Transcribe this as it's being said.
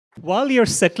While you're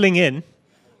settling in,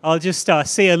 I'll just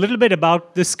say a little bit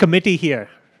about this committee here,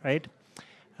 right?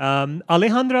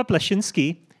 Alejandra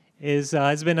Plashinsky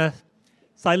has been a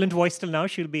silent voice till now.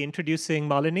 She'll be introducing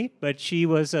Malini, but she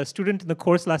was a student in the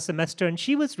course last semester, and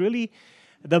she was really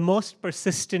the most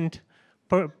persistent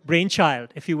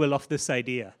brainchild, if you will, of this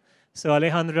idea. So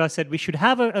Alejandra said, we should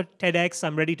have a TEDx.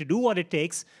 I'm ready to do what it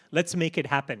takes. Let's make it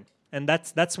happen. And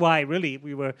that's why, really,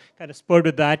 we were kind of spurred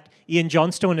with that. Ian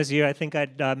Johnstone is here. I think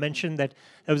I'd mentioned that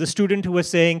there was a student who was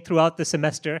saying throughout the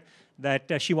semester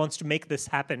that she wants to make this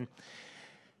happen.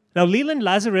 Now, Leland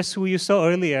Lazarus, who you saw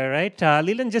earlier, right?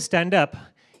 Leland, just stand up.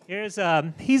 Here's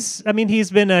he's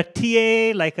been a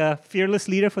TA, like a fearless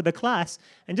leader for the class.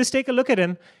 And just take a look at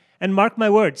him and mark my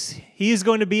words. He is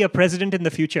going to be a president in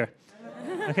the future.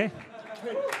 Okay?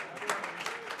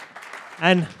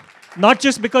 And not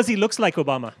just because he looks like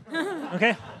Obama,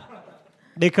 okay?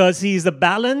 Because he's the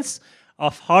balance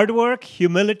of hard work,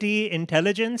 humility,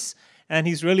 intelligence, and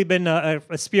he's really been a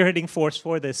spearheading force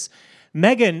for this.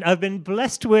 Megan, I've been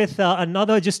blessed with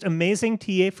another just amazing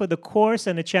TA for the course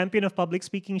and a champion of public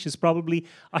speaking. She's probably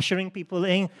ushering people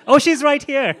in. Oh, she's right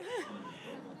here.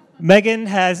 Megan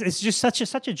it's just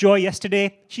such a joy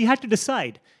yesterday. She had to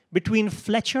decide between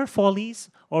Fletcher Follies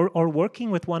or working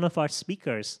with one of our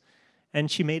speakers. And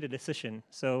she made a decision.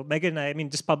 So Megan,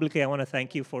 just publicly, I want to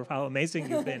thank you for how amazing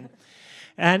you've been.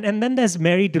 And then there's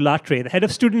Mary Dulatre, the head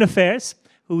of student affairs,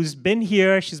 who's been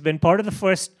here. She's been part of the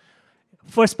first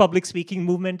public speaking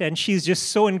movement, and she's just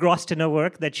so engrossed in her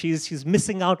work that she's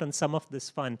missing out on some of this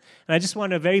fun. And I just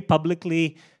want to very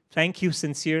publicly thank you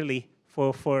sincerely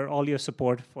for all your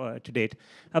support to date.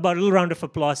 About a little round of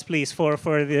applause, please, for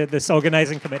this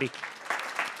organizing committee.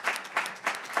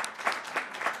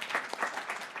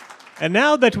 And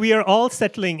now that we are all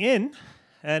settling in,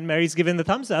 and Mary's given the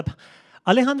thumbs up,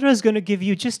 Alejandra is going to give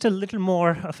you just a little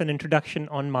more of an introduction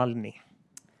on Malini.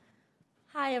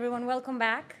 Hi, everyone. Welcome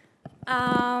back.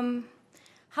 How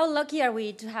lucky are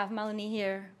we to have Malini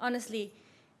here, honestly?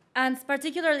 And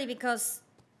particularly because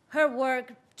her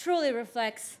work truly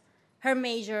reflects her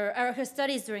major, or her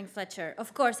studies during Fletcher.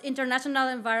 Of course, international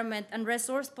environment and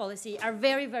resource policy are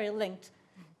very, very linked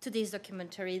to this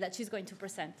documentary that she's going to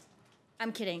present.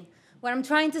 I'm kidding. What I'm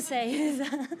trying to say is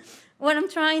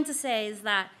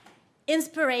that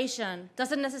inspiration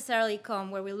doesn't necessarily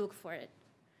come where we look for it.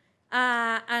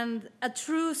 And a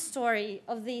true story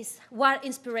of this, how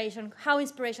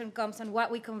inspiration comes and what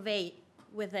we convey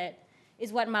with it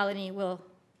is what Malini will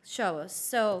show us.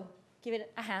 So give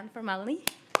it a hand for Malini.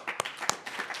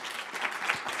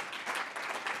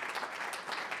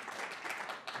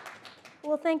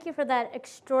 Well, thank you for that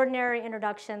extraordinary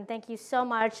introduction. Thank you so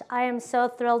much. I am so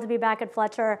thrilled to be back at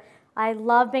Fletcher. I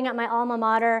love being at my alma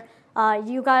mater.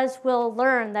 You guys will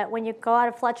learn that when you go out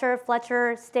of Fletcher,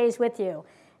 Fletcher stays with you.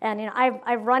 And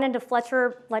I've run into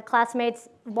Fletcher classmates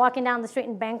walking down the street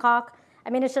in Bangkok.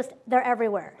 It's just they're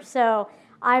everywhere. So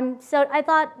I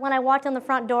thought when I walked in the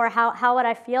front door, how would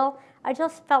I feel? I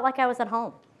just felt like I was at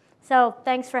home. So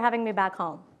thanks for having me back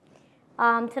home.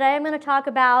 Today I'm going to talk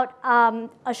about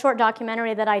a short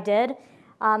documentary that I did.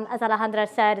 As Alejandra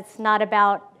said, it's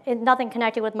nothing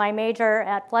connected with my major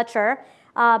at Fletcher,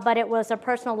 but it was a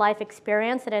personal life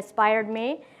experience that inspired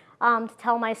me to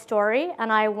tell my story,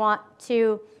 and I want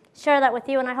to share that with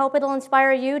you, and I hope it'll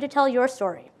inspire you to tell your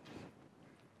story.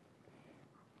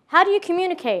 How do you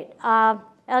communicate?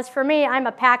 As for me, I'm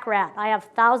a pack rat. I have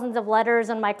thousands of letters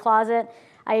in my closet.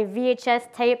 I have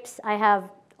VHS tapes. I have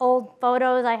old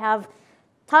photos. I have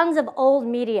tons of old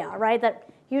media, right? That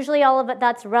usually all of it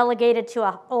that's relegated to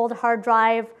an old hard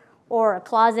drive or a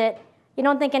closet. You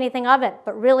don't think anything of it,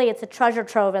 but really it's a treasure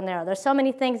trove in there. There's so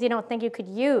many things you don't think you could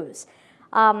use.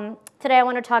 Today I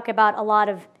want to talk about a lot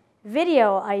of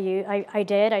video I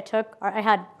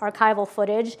had archival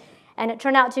footage, and it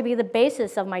turned out to be the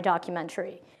basis of my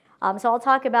documentary. So I'll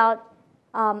talk about,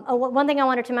 one thing I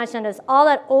wanted to mention is all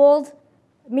that old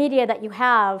media that you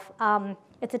have,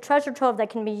 it's a treasure trove that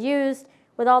can be used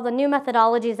with all the new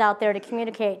methodologies out there to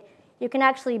communicate. You can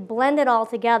actually blend it all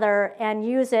together and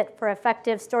use it for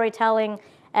effective storytelling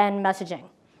and messaging.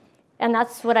 And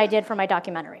that's what I did for my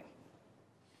documentary.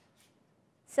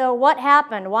 So what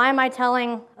happened? Why am I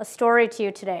telling a story to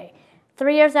you today?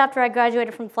 3 years after I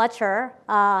graduated from Fletcher,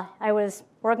 I was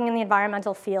working in the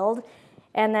environmental field,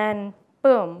 and then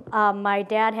boom, my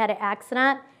dad had an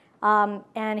accident,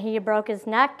 and he broke his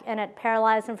neck, and it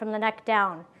paralyzed him from the neck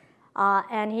down.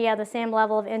 And he had the same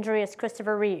level of injury as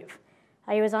Christopher Reeve.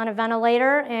 He was on a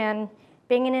ventilator, and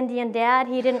being an Indian dad,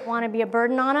 he didn't want to be a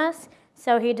burden on us,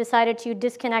 so he decided to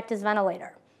disconnect his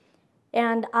ventilator.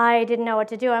 And I didn't know what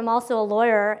to do. I'm also a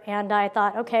lawyer, and I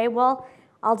thought, okay, well,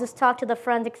 I'll just talk to the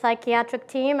forensic psychiatric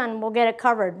team and we'll get it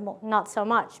covered. Well, not so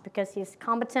much, because he's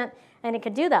competent and he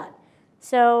could do that.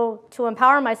 So to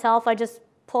empower myself, I just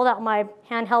pulled out my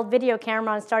handheld video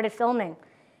camera and started filming.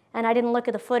 And I didn't look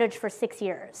at the footage for 6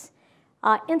 years.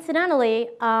 Incidentally,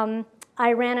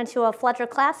 I ran into a Fletcher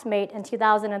classmate in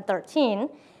 2013,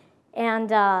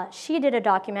 and she did a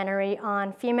documentary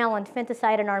on female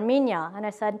infanticide in Armenia. And I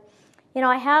said, you know,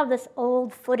 I have this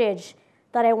old footage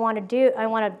that I want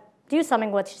to do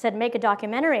something with. She said, make a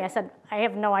documentary. I said, I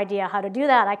have no idea how to do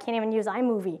that. I can't even use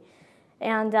iMovie.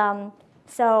 And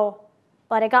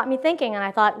but it got me thinking, and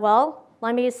I thought, well,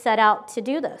 let me set out to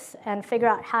do this and figure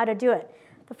out how to do it.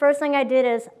 The first thing I did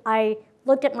is I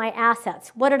looked at my assets.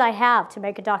 What did I have to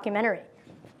make a documentary?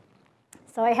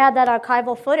 So I had that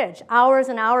archival footage, hours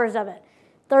and hours of it,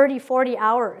 30, 40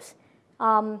 hours.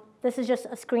 This is just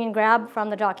a screen grab from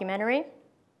the documentary.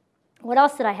 What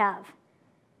else did I have?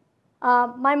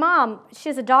 My mom,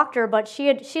 she's a doctor, but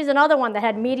she's another one that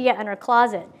had media in her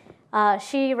closet.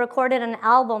 She recorded an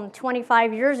album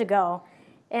 25 years ago.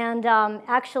 And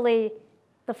actually,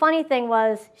 the funny thing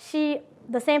was,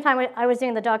 the same time I was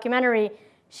doing the documentary,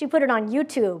 she put it on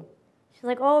YouTube. She's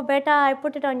like, oh, beta, I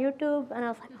put it on YouTube. And I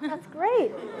was like, oh, that's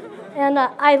great. And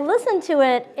I listened to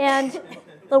it, and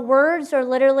the words are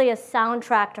literally a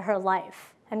soundtrack to her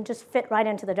life and just fit right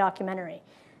into the documentary.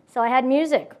 So I had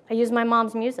music. I used my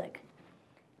mom's music.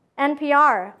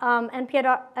 NPR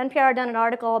done an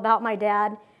article about my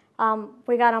dad.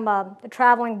 We got him a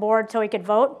traveling board so he could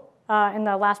vote in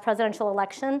the last presidential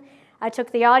election. I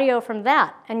took the audio from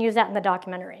that and used that in the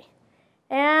documentary.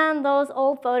 And those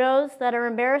old photos that are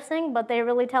embarrassing, but they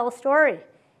really tell a story.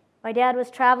 My dad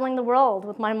was traveling the world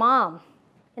with my mom.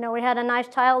 You know, we had a nice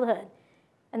childhood.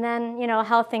 And then, you know,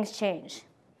 how things change.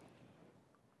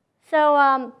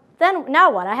 So then,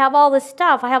 now what? I have all this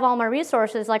stuff. I have all my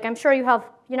resources. Like, I'm sure you have,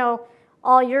 you know,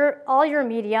 all your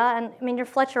media. And I mean, you're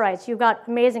Fletcherites. You've got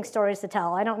amazing stories to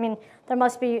tell. I don't mean, there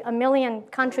must be a million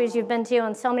countries you've been to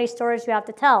and so many stories you have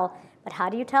to tell. But how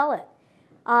do you tell it?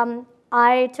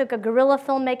 I took a guerrilla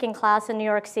filmmaking class in New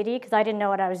York City because I didn't know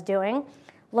what I was doing.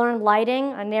 Learned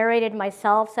lighting. I narrated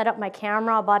myself, set up my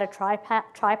camera, bought a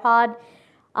tripod.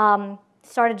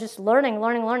 Started just learning.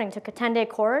 Took a 10-day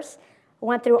course.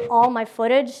 Went through all my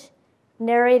footage,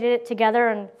 narrated it together,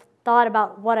 and thought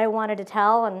about what I wanted to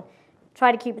tell and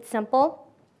tried to keep it simple.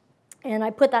 And I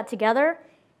put that together.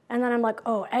 And then I'm like,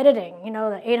 oh, editing. You know,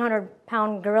 the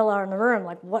 800-pound gorilla in the room.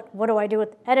 Like, what do I do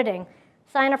with editing?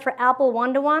 Sign up for Apple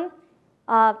one-to-one,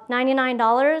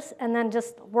 $99, and then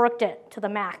just worked it to the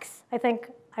max. I think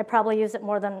I probably used it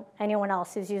more than anyone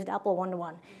else who's used Apple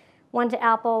one-to-one. Went to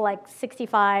Apple like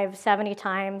 65, 70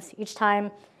 times. Each time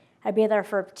I'd be there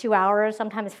for 2 hours,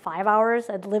 sometimes 5 hours.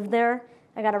 I'd lived there.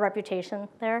 I got a reputation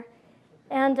there.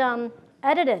 And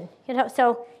edited. You know,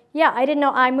 so yeah, I didn't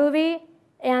know iMovie,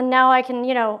 and now I can,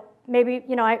 you know, maybe,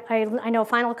 you know, I know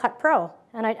Final Cut Pro,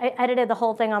 and I edited the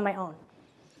whole thing on my own.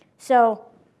 So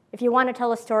if you want to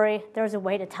tell a story, there's a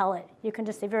way to tell it. You can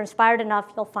just, if you're inspired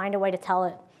enough, you'll find a way to tell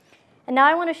it. And now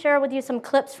I want to share with you some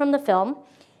clips from the film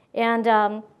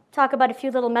and talk about a few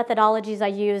little methodologies I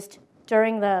used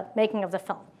during the making of the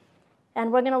film.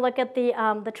 And we're going to look at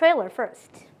the trailer first.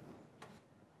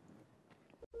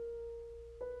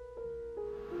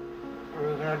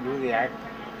 We're going to do the act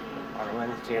on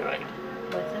Wednesday, right?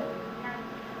 What's it?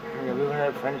 Yeah, we're going to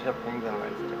have friendship things on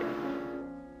Wednesday.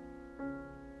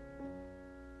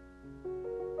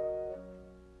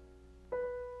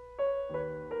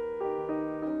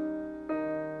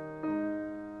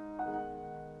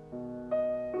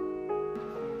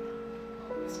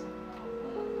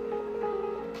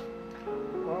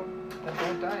 Well, I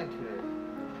don't die today.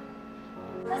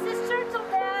 This is Churchill,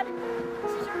 Dad.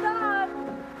 This is your dog.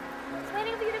 It's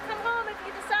waiting for you to come home if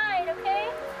you decide, okay?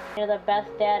 You're the best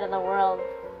dad in the world.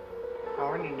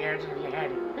 How many dads have you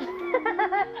had?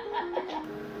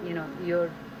 You know,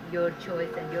 your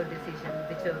choice and your decision,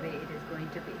 whichever way it is going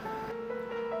to be.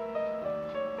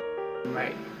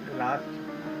 The last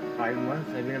 5 months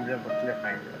I've been able to put the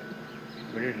finger,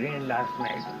 but it rained last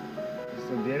night.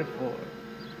 So therefore,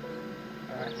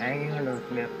 hanging on the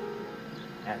cliff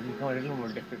has become a little more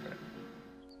difficult.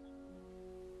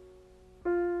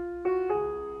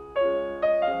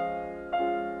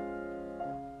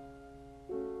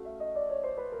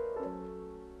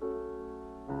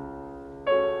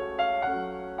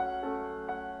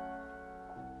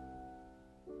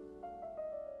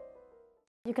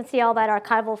 You can see all that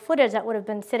archival footage that would have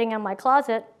been sitting in my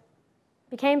closet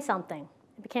became something.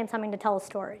 It became something to tell a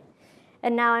story.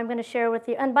 And now I'm going to share with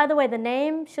you, and by the way, the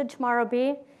name, Should Tomorrow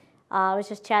Be, I was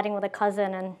just chatting with a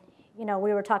cousin, and you know,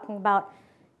 we were talking about,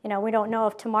 you know, we don't know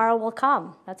if tomorrow will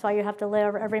come. That's why you have to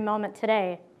live every moment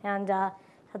today. And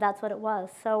so that's what it was.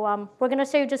 So we're going to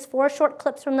show you just 4 short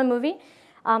clips from the movie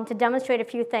to demonstrate a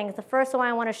few things. The first one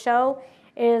I want to show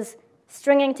is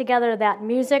stringing together that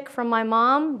music from my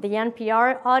mom, the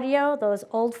NPR audio, those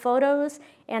old photos,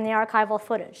 and the archival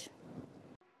footage.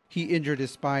 He injured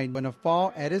his spine in a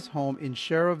fall at his home in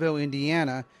Schererville,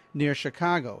 Indiana, near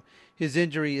Chicago. His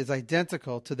injury is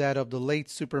identical to that of the late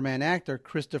Superman actor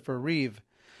Christopher Reeve.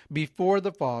 Before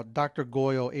the fall, Dr.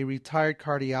 Goel, a retired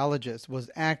cardiologist,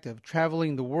 was active,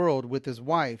 traveling the world with his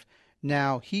wife.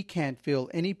 Now he can't feel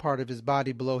any part of his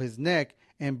body below his neck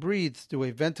and breathes through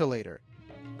a ventilator.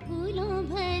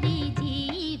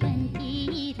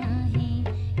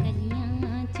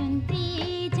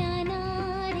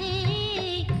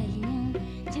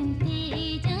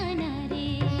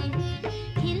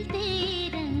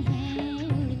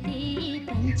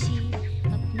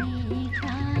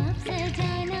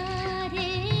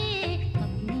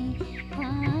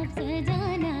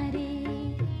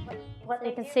 What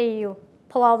you can see, you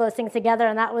pull all those things together,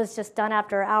 and that was just done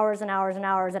after hours and hours and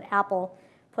hours at Apple,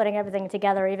 putting everything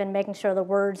together, even making sure the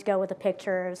words go with the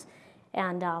pictures.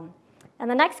 And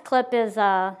the next clip is,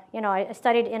 you know, I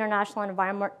studied international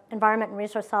environment and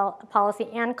resource policy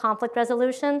and conflict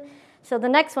resolution. So the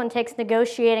next one takes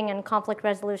negotiating and conflict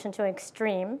resolution to an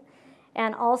extreme,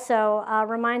 and also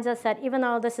reminds us that even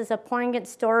though this is a poignant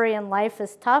story and life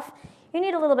is tough, you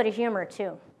need a little bit of humor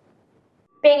too.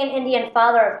 Being an Indian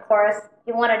father, of course,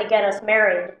 he wanted to get us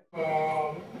married.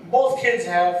 Both kids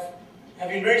have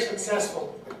been very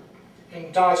successful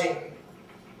in dodging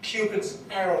Cupid's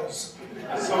arrows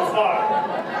so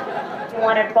far. He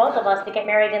wanted both of us to get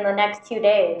married in the next 2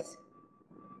 days.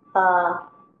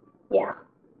 Yeah,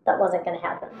 that wasn't going to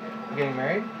happen. You getting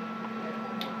married?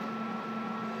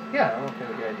 Yeah, I'm okay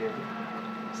with the idea.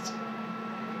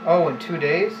 Oh, in 2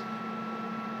 days?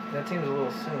 That seems a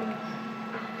little soon.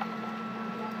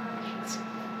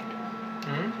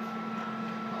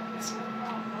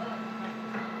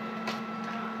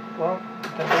 Well,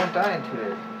 then don't die in 2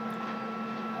 days.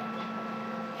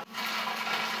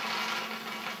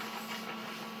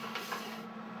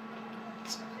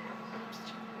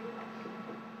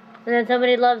 And then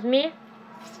somebody loves me?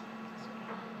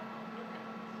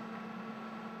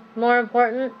 More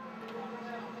important?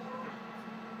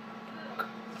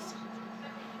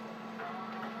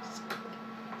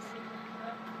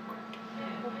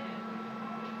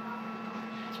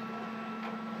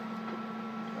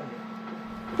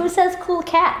 Who says cool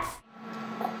cats?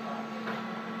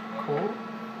 Cool?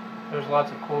 There's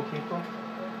lots of cool people.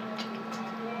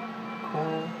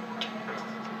 Cool.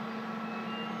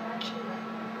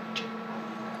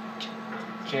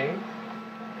 Jay?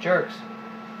 Jerks.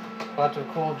 Lots of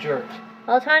cool jerks.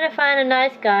 I was trying to find a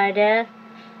nice guy, Dad.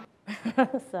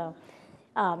 So,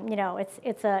 you know,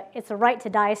 it's a right to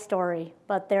die story,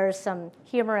 but there's some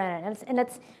humor in it, and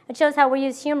it shows how we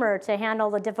use humor to handle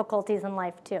the difficulties in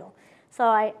life too. So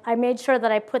I made sure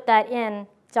that I put that in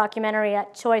documentary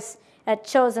at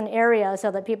chosen areas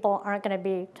so that people aren't going to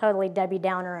be totally Debbie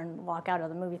Downer and walk out of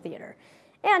the movie theater.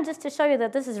 And just to show you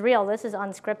that this is real, this is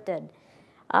unscripted.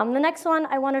 The next one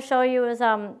I want to show you is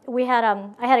I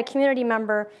had a community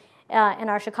member in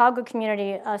our Chicago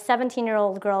community, a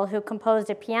 17-year-old girl who composed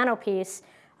a piano piece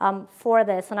for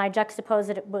this, and I juxtaposed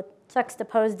it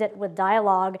with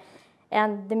dialogue.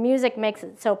 And the music makes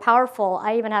it so powerful,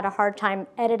 I even had a hard time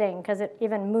editing because it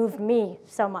even moved me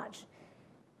so much.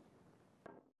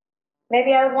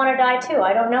 Maybe I would want to die too,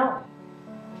 I don't know.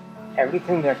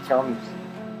 Everything that comes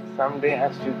someday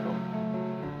has to go.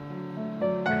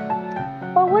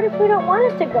 Well, what if we don't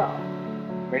want it to go?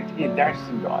 But that's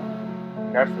God.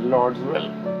 That's the Lord's will.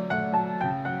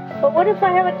 But what if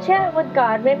I have a chat with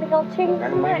God? Maybe he'll change my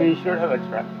And mind. maybe you should have a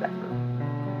chat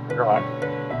with God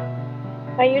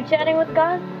Are you chatting with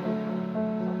God?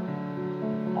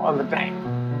 all the time.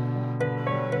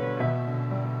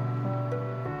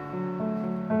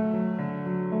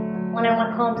 When I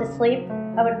went home to sleep,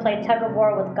 I would play tug of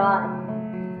war with God.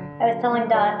 I was telling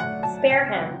God, spare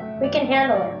him. We can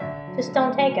handle him. Just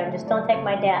don't take him. Just don't take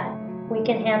my dad. We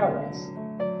can handle this.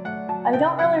 I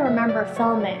don't really remember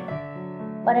filming,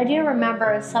 but I do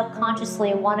remember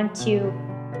subconsciously wanting to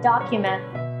document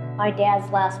my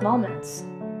dad's last moments.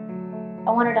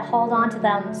 I wanted to hold on to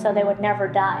them so they would never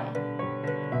die,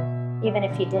 even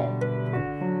if he did.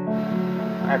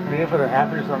 I pray for the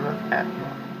happiness of the family.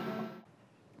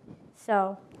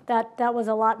 So that was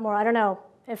a lot more. I don't know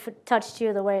if it touched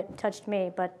you the way it touched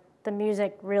me, but the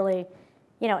music really,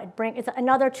 you know, it's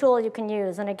another tool you can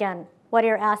use. And again, what are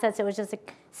your assets? It was just a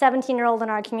 17-year-old in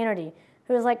our community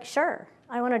who was like, sure,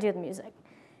 I want to do the music.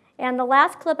 And the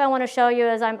last clip I want to show you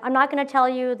is, I'm not going to tell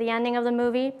you the ending of the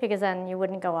movie, because then you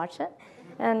wouldn't go watch it.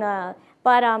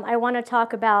 But I want to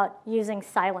talk about using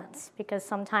silence, because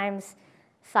sometimes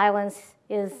silence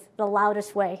is the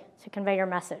loudest way to convey your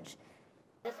message.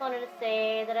 Just wanted to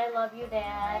say that I love you,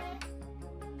 Dad.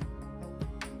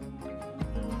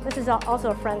 This is also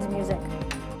a friend's music.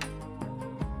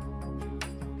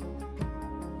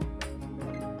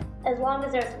 As long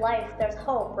as there's life, there's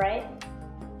hope, right?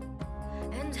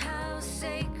 And how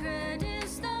sacred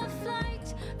is the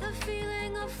flight, the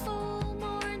feeling of full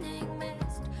morning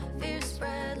mist, fear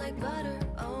spread like butter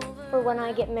over. For when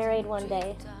I get married one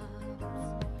day.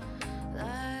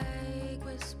 Like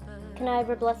whispers. Can I have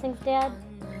your blessings, Dad?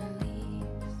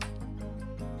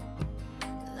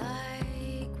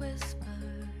 Like whispers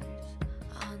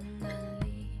on the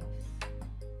leaves.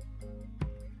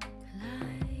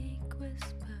 Like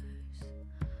whispers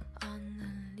on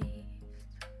the leaves.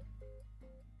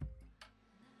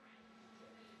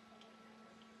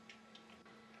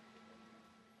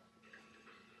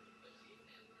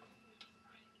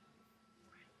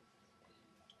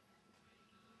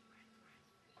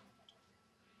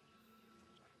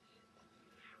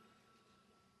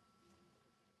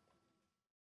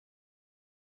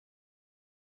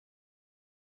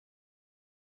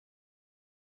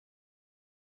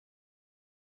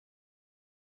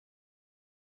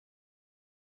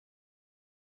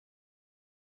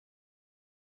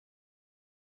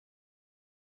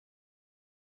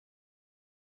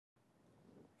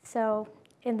 So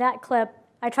in that clip,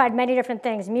 I tried many different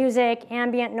things: music,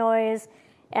 ambient noise,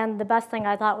 and the best thing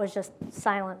I thought was just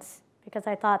silence, because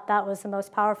I thought that was the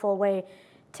most powerful way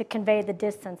to convey the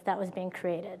distance that was being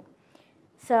created.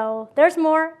 So there's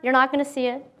more. You're not going to see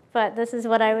it, but this is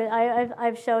what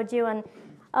I've showed you. And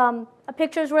a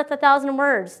picture's worth 1,000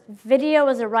 words. Video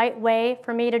was the right way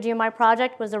for me to do my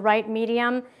project, was the right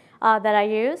medium that I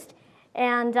used.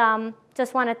 And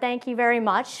just want to thank you very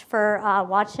much for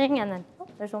watching. And then, oh,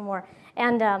 there's one more.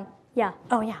 And yeah,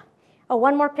 oh yeah. Oh,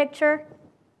 one more picture.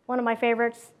 One of my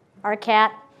favorites, our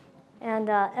cat. And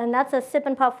that's a sip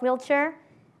and puff wheelchair.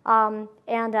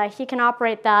 And he can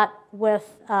operate that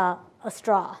with a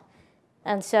straw.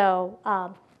 And so,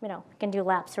 you know, he can do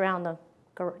laps around the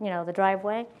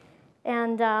driveway.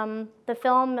 And the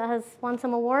film has won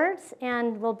some awards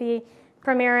and will be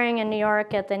premiering in New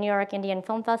York at the New York Indian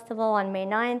Film Festival on May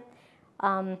 9th.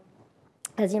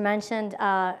 As you mentioned,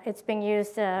 it's being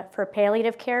used for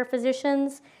palliative care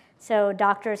physicians, so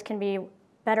doctors can be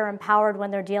better empowered when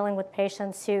they're dealing with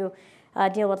patients who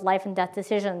deal with life and death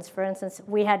decisions. For instance,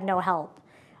 we had no help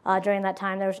during that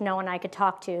time. There was no one I could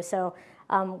talk to. So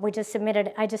I just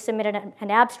submitted an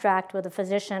abstract with a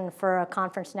physician for a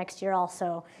conference next year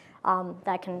also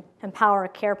that can empower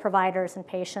care providers and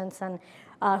patients, and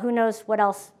who knows what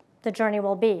else the journey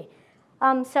will be.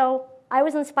 So I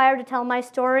was inspired to tell my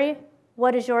story.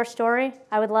 What is your story?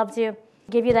 I would love to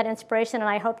give you that inspiration, and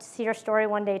I hope to see your story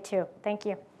one day too. Thank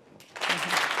you.